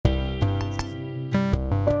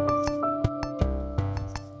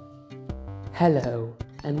Hello,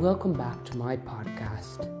 and welcome back to my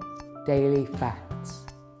podcast, Daily Facts.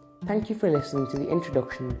 Thank you for listening to the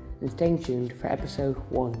introduction and staying tuned for episode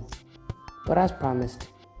 1. But as promised,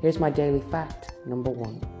 here's my daily fact number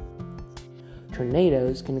 1.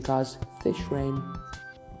 Tornadoes can cause fish rain.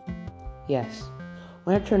 Yes,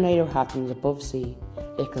 when a tornado happens above sea,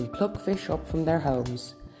 it can pluck fish up from their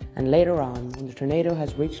homes, and later on, when the tornado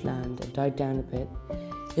has reached land and died down a bit,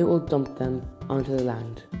 it will dump them onto the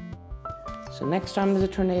land. So next time there's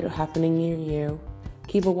a tornado happening near you,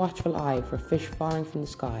 keep a watchful eye for fish falling from the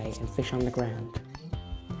sky and fish on the ground.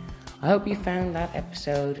 I hope you found that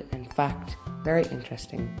episode and fact very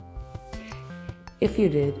interesting. If you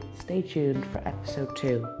did, stay tuned for episode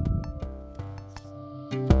 2.